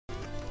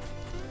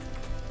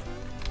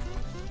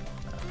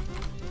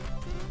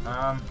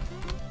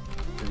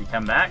Did he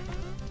come back?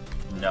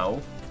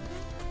 No.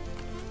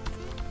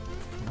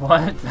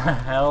 What the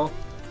hell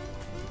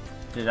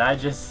did I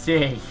just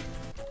see?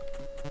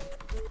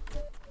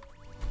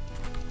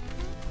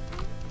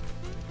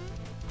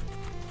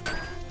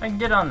 I can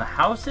get on the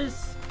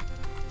houses?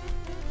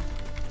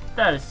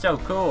 That is so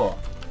cool.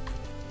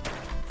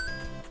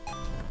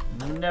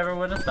 Never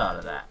would have thought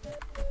of that.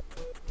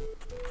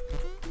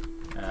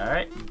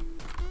 Alright.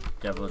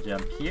 Double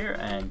jump here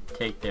and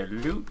take their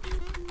loot.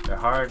 Their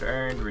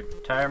hard-earned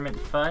retirement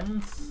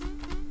funds.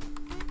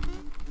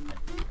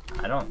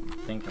 I don't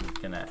think I'm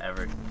gonna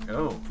ever...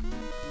 Oh!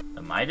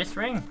 The Midas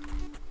ring?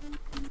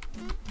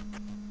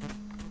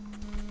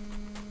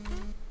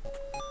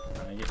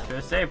 When I get to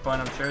a save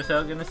point, I'm sure as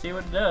hell gonna see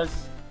what it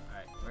does.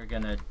 Alright, we're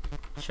gonna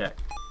check.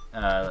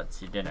 Let's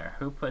see, dinner.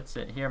 Who puts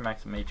it here?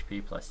 Maximum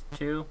HP plus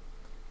 2.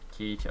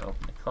 Key to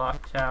open the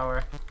clock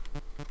tower.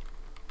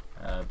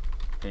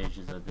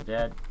 Pages of the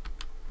dead.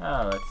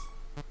 Let's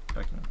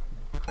fucking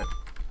equip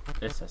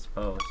this, I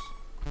suppose.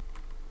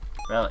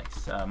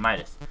 Relics.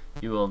 Midas.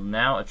 You will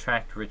now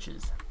attract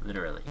riches.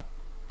 Literally.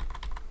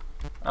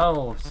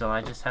 Oh, so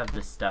I just have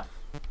this stuff.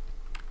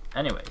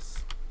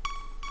 Anyways.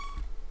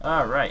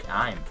 Alright,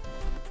 I'm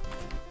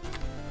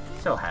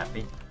so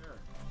happy.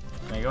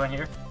 Can I go in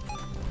here?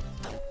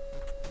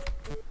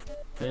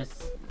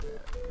 This...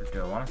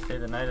 do I want to stay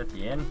the night at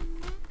the inn?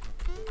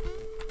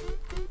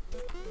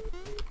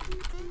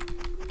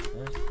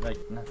 There's like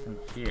nothing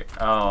here.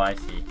 Oh, I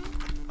see.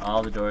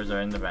 All the doors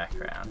are in the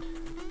background.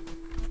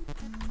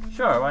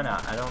 Sure, why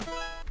not? I don't...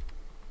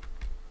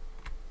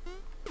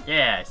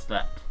 Yeah, I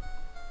slept.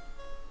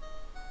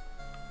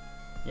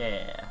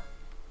 Yeah.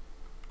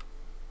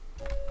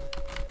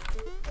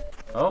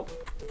 Oh.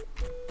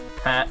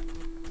 Pat.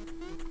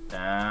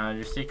 Down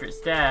your secret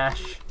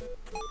stash.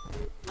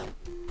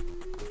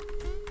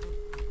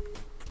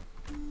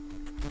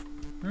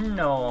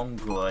 No, I'm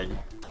good.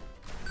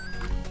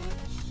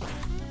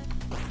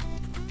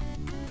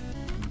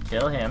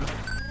 Kill him.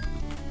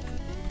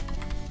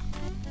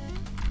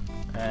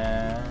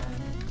 And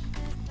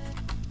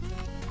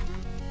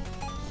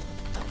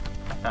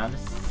I found a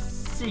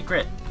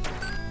secret.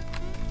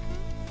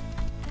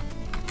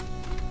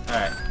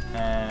 Alright,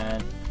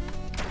 and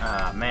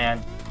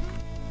man.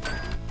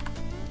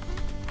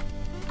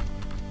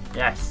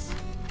 Yes.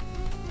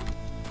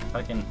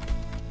 Fucking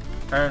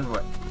earned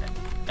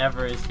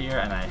whatever is here,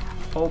 and I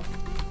hope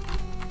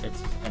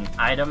it's an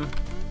item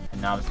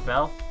and not a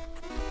spell.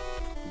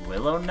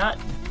 Willow nut?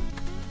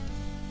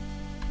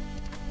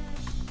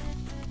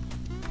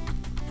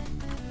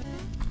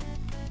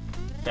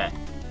 Okay.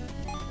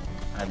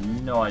 I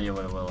have no idea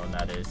what a willow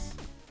nut is.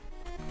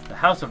 The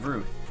House of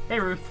Ruth. Hey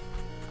Ruth.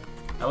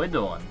 How we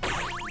doing?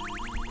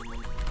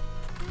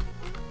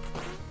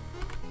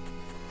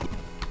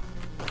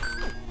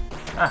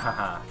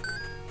 Hahaha.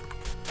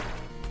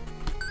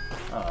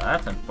 Oh,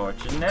 that's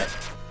unfortunate.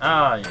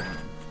 Oh, yeah.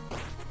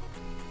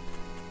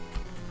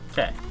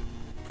 Okay.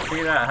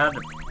 Figured out how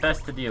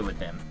best to deal with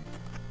him.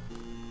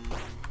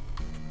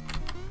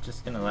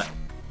 Just gonna let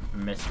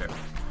Mr.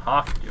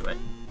 Hawk do it.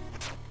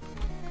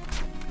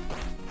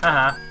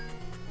 Haha.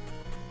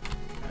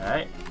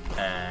 Alright.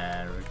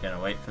 And we're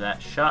gonna wait for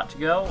that shot to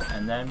go,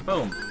 and then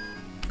boom.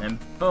 Then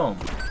boom.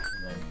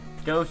 And then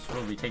Ghost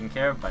will be taken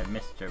care of by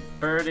Mr.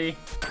 Birdie.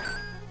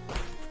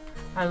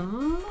 I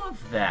love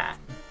that.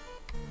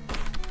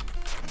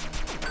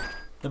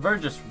 The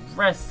bird just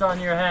rests on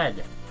your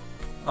head.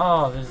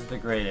 Oh, this is the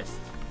greatest.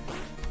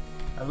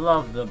 I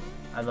love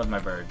my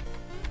bird.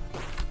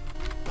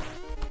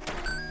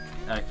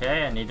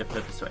 Okay, I need to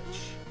flip a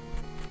switch.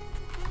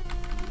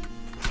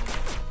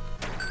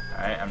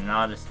 Alright, I'm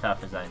not as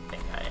tough as I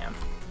think I am.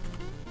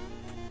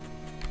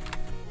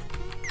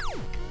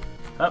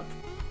 Up,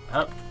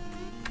 up.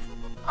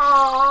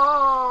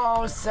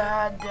 Oh,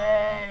 sad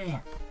day.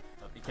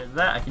 But because of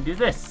that, I can do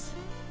this.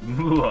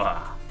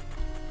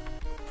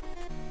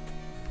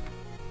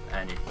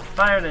 And he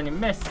fired and he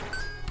missed.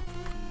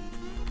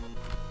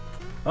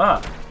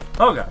 Ah!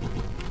 Oh god!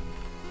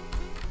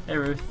 Hey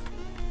Ruth.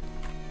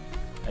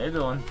 How you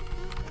doing?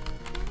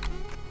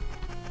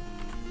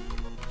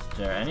 Is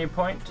there any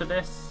point to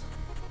this?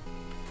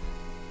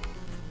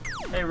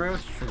 Hey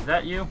Ruth, is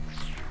that you?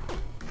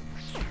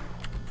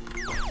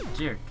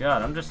 Dear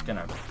god, I'm just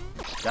gonna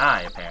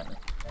die apparently.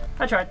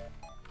 I tried.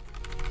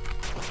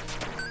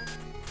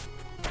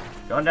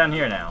 Going down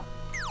here now.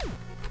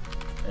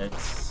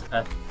 It's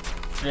a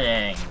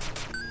thing.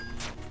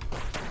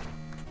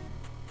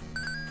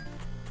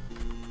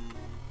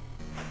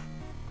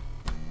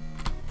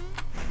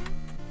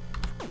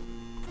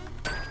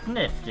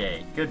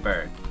 Nifty. Good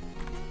bird.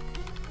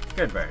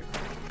 Good bird.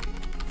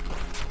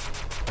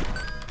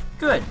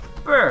 Good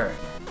bird.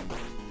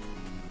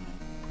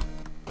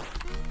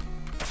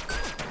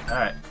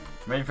 Alright.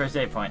 I'm ready for a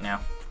save point now.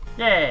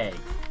 Yay!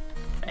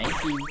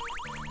 Thank you.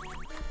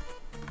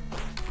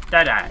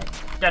 Da-die.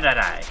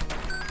 Da-da-die.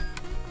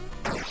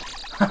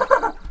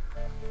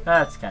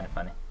 That's kind of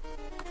funny.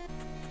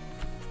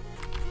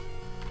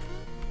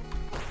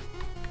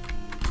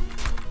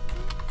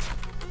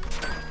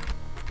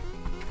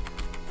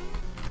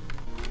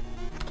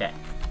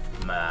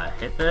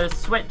 hit the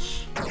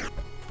switch. Is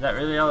that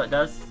really all it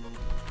does?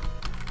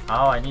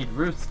 Oh, I need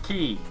Ruth's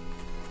key.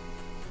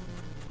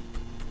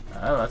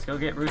 Oh, let's go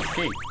get Ruth's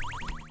key.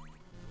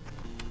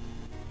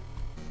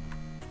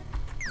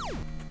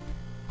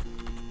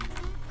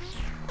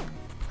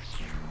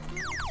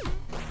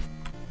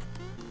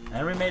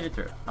 And we made it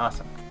through.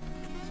 Awesome.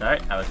 Sorry,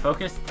 I was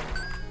focused.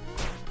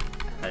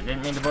 I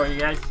didn't mean to bore you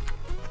guys.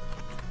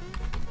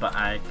 But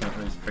I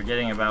was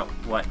forgetting about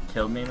what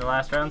killed me in the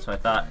last round, so I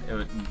thought it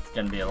was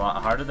going to be a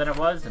lot harder than it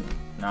was, and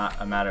not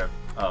a matter of,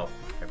 oh,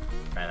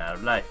 I ran out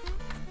of life.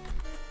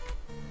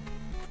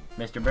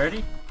 Mr.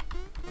 Birdie,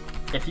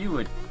 if you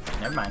would,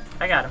 never mind,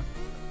 I got him.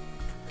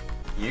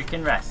 You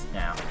can rest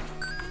now.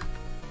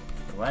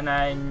 When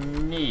I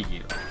need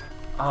you.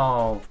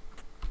 Oh,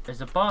 is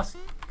the boss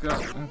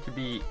going to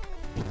be,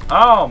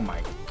 oh my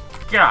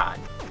god.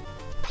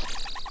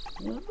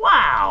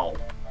 Wow.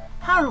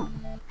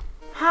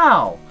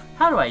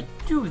 How do I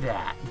do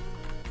that?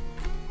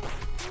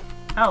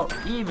 How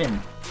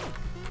even?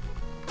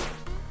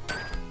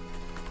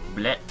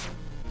 Bleh.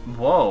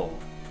 Whoa.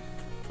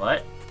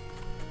 What?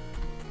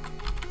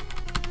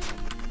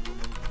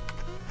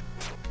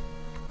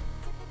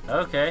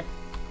 Okay.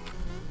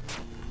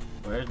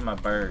 Where's my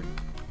bird?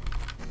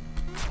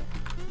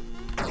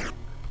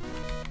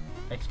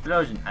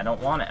 Explosion. I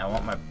don't want it. I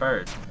want my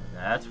bird.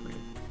 That's weird.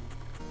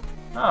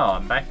 Oh,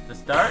 I'm back at the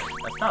start?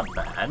 That's not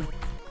bad.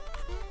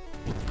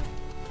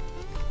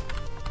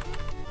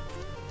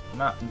 I'm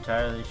not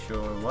entirely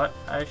sure what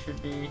I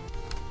should be.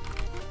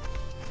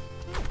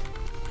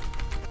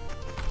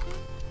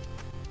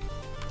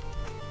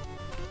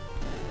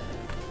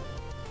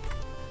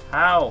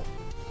 How?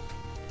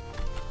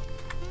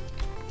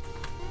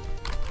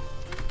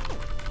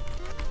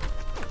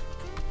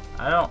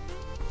 I don't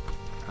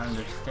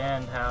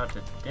understand how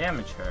to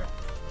damage her.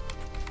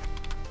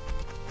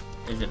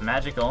 Is it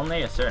magic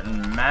only? A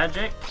certain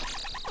magic?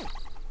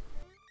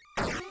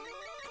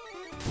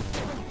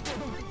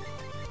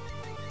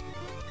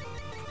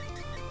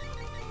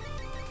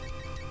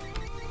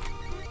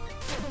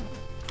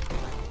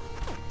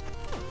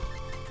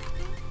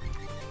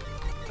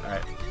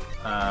 Alright.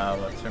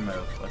 What's her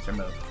move? What's her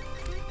move?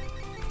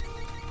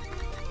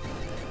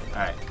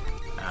 Alright.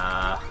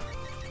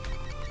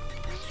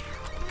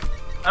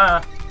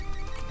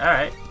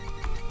 Alright.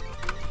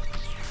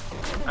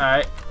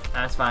 Alright,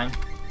 that's fine.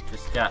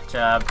 Just got,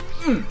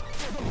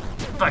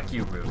 fuck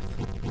you, Ruth.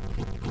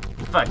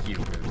 Fuck you,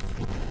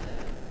 Ruth.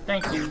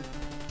 Thank you.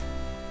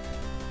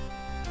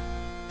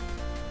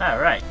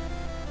 Alright.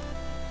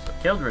 So,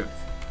 killed Ruth.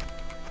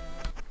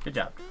 Good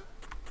job.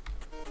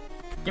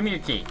 Give me your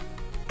key.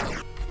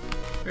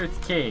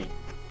 Ruth's key.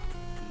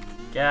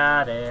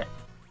 Got it.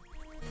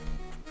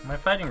 Am I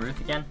fighting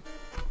Ruth again?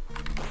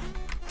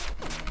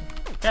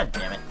 God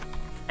damn it.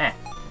 Eh.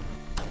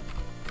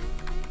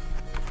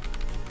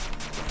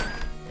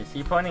 Is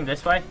he pointing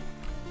this way?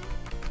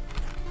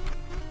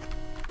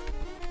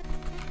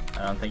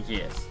 I don't think he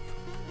is.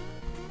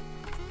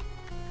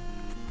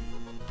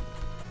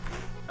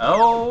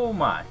 Oh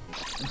my.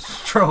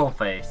 Troll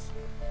face.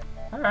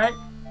 Alright.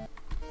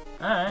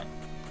 Alright.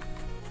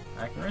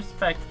 I can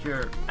respect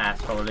your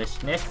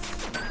assholishness.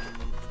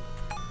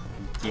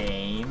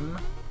 Game.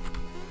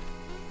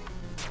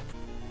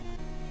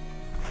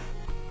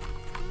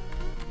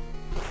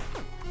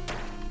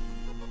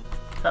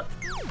 Oh,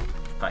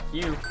 fuck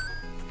you.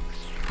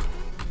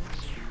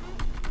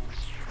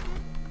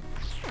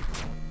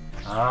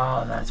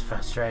 Oh, that's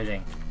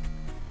frustrating.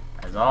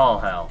 As all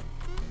hell.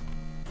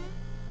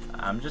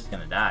 I'm just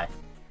gonna die.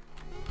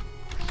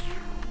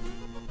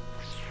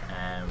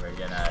 And we're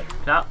gonna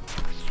plop.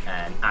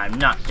 And I'm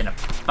not gonna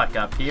fuck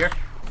up here.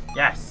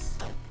 Yes.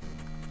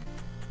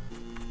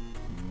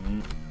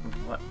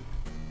 What?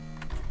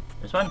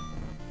 This one?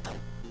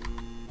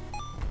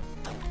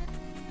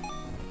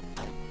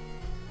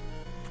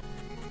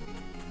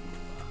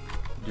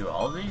 Do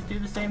all of these do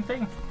the same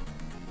thing?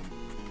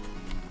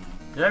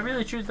 Did I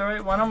really choose the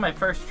right one on my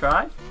first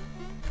try?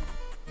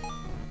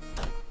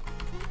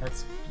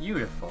 That's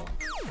beautiful.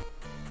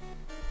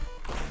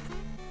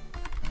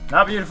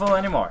 Not beautiful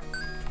anymore.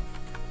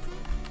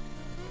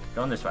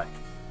 Going this way.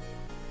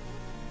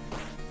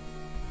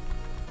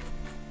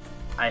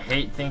 I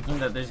hate thinking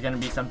that there's gonna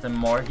be something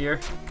more here.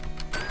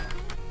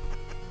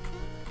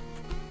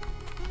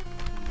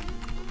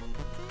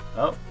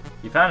 Oh,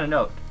 you found a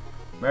note.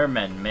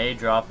 Mermen may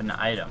drop an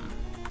item.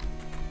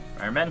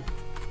 Mermen?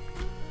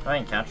 Have I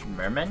encountered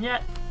mermen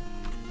yet?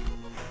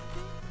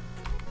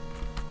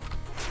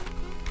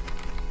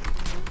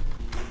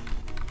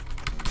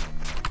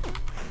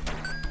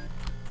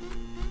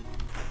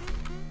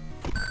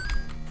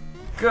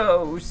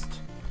 Ghost!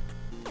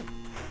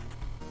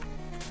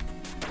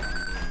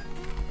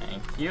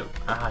 Thank you.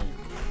 Ah, you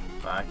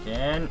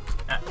fucking...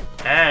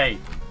 hey!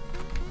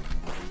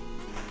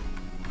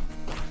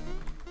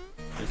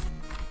 Just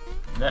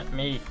let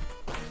me...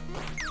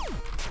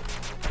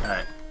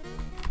 Alright.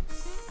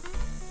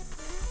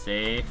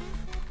 Safe.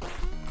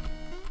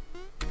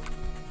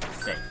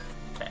 Safe.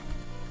 Okay.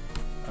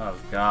 Oh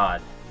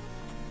god.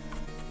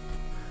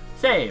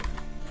 Save!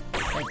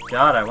 Thank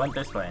God I went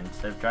this way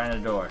instead of trying a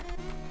door.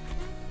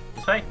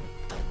 This way?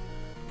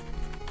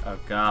 Oh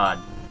God.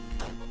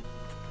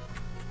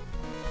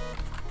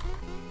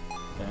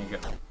 There you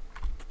go.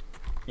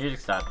 Music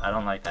stopped. I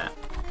don't like that.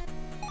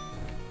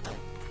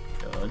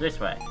 Go this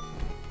way.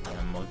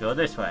 And we'll go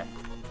this way.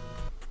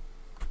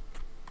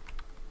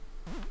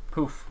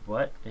 Poof.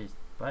 What?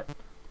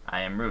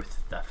 I am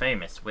Ruth, the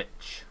famous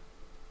witch.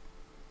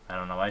 I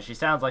don't know why she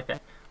sounds like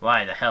that.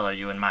 Why the hell are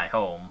you in my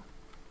home?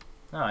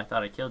 Oh, I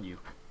thought I killed you.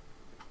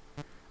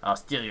 I'll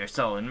steal your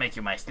soul and make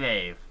you my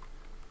slave.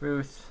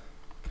 Ruth,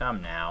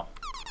 come now.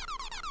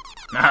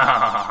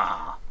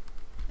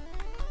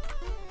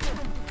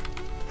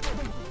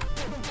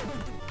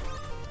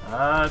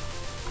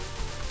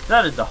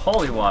 That is the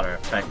holy water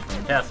effect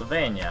from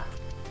Castlevania.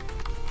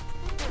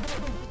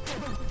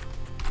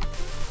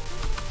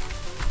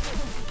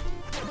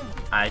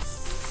 I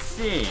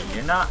see,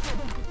 you're not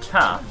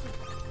tough,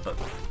 but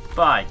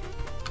by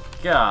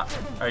God,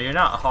 or you're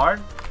not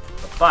hard,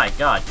 but by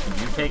God, can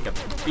you take a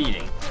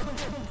beating?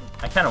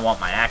 I kinda want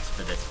my axe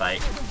for this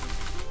fight.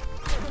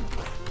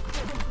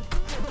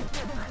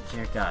 Oh,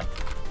 dear God.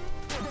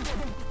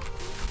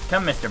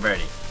 Come, Mr.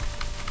 Birdie.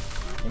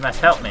 You must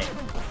help me.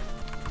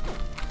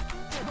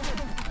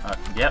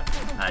 Yep,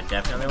 I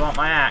definitely want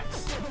my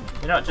axe.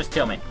 You know what, just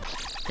kill me.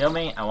 Kill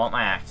me, I want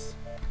my axe.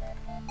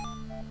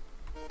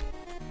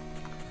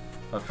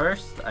 But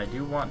first, I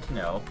do want to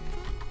know...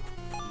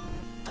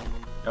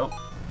 Nope.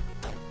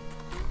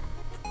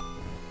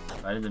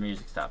 Why did the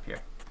music stop here?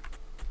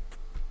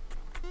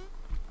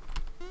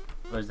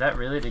 Was that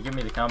really to give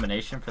me the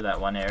combination for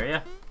that one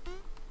area?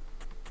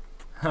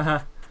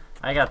 Haha,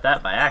 I got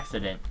that by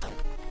accident.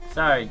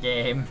 Sorry,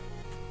 game.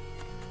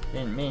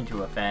 Didn't mean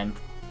to offend.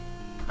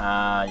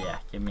 Yeah,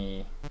 give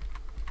me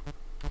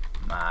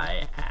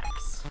my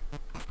axe.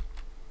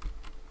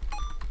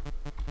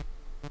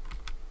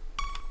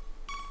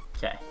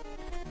 Okay.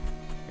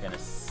 We're gonna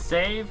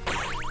save.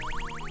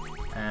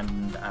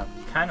 And I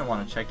kind of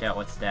want to check out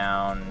what's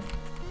down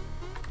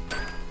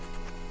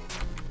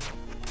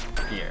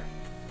here.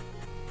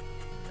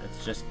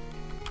 Let's just...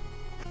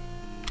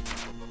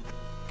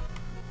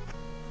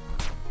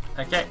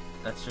 Okay,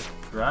 let's just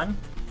run.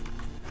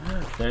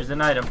 There's an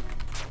item.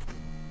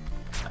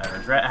 I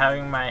regret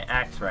having my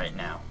axe right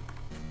now.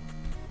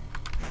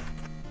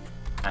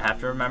 I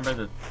have to remember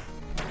that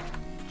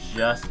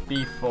just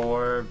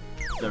before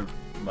the...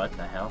 What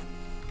the hell?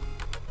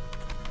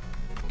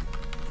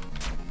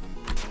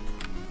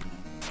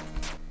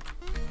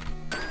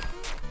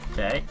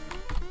 Okay.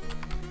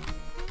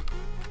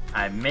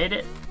 I made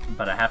it,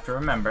 but I have to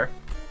remember.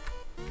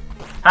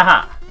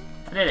 Haha!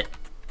 I did it!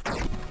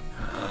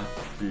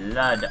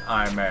 Blood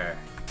armor.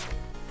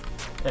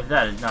 If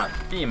that is not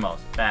the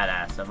most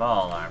badass of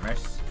all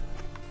armors,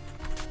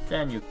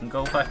 then you can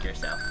go fuck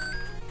yourself.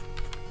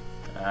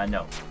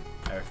 No.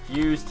 I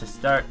refuse to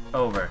start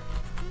over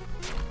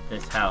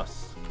this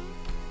house.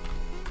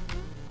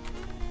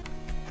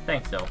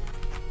 Thanks, though.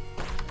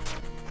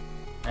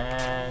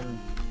 And...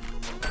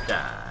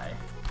 die.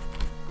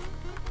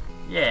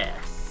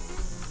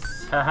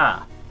 Yes!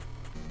 Haha!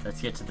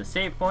 Let's get to the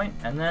save point,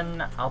 and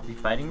then I'll be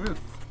fighting Ruth.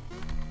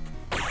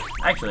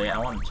 Actually, I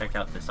want to check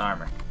out this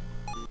armor.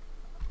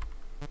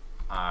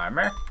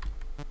 Armor?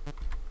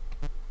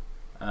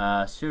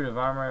 Suit of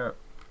armor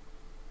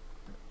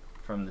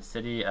from the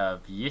city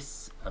of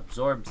Yis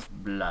absorbs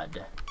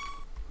blood.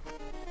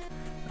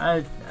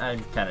 I'm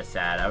kind of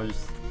sad. I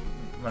was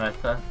when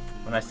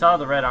I saw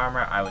the red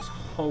armor, I was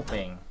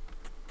hoping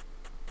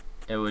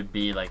it would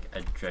be like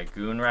a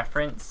dragoon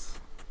reference.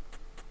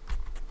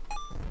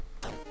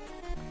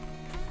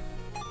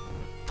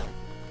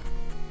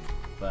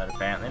 But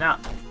apparently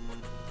not.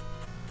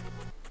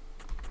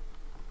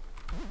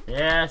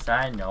 Yes,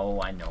 I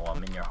know,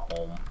 I'm in your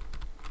home.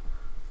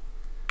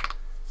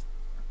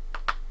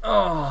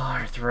 Oh,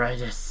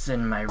 arthritis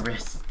in my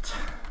wrist.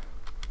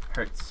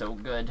 Hurts so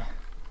good.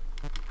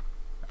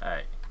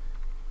 Alright.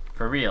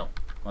 For real.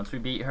 Once we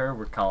beat her,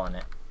 we're calling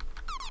it.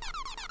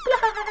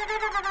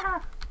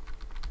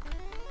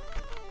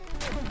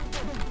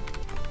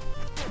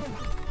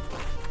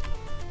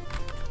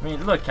 I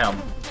mean, look how...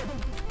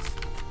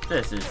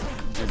 This is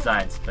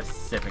designed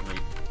specifically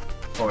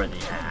for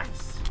the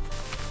axe.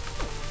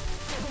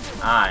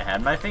 I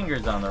had my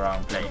fingers on the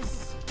wrong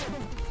place.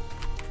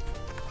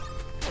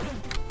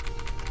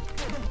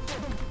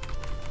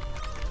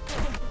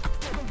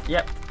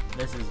 Yep,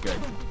 this is good.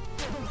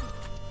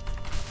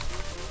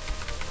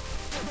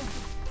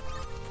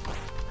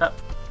 Up.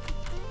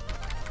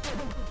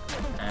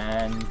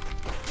 And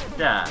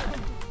die.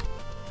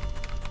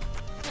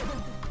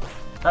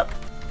 Up.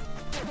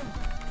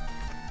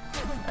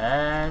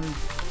 And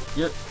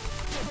yep.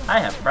 I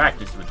have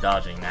practiced with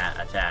dodging that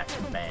attack,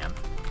 ma'am.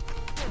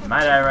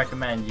 Might I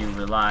recommend you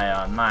rely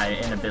on my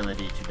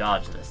inability to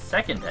dodge the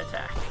second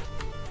attack,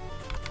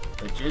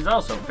 which is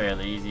also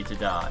fairly easy to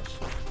dodge.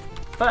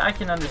 But I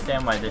can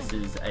understand why this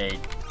is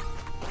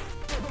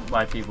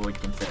why people would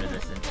consider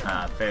this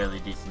a fairly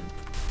decent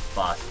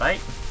boss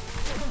fight.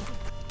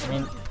 I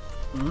mean,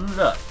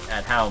 look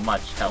at how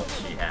much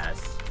health she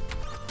has.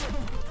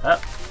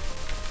 Oh,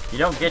 you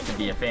don't get to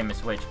be a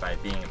famous witch by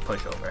being a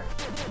pushover.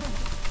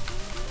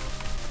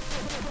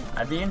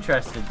 I'd be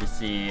interested to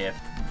see if,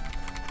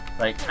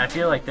 like, I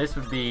feel like this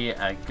would be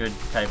a good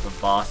type of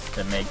boss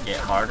to make it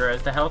harder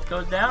as the health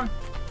goes down.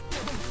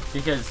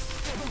 Because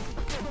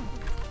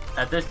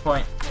at this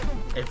point,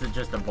 it's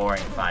just a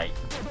boring fight.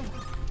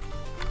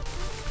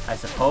 I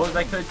suppose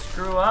I could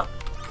screw up,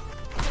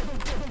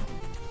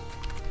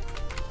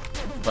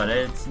 but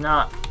it's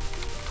not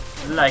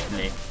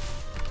likely.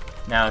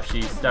 Now, if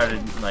she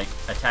started, like,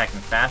 attacking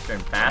faster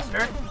and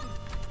faster,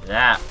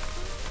 that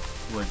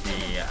would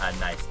be a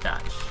nice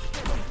touch.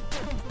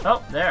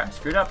 Oh, there, I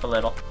screwed up a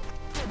little.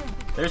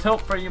 There's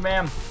hope for you,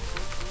 ma'am.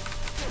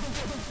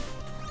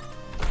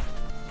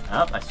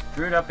 Oh, I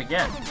screwed up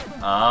again.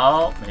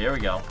 Oh, here we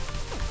go.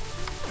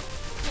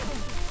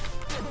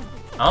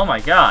 Oh my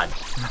god.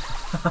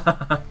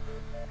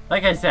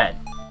 Like I said.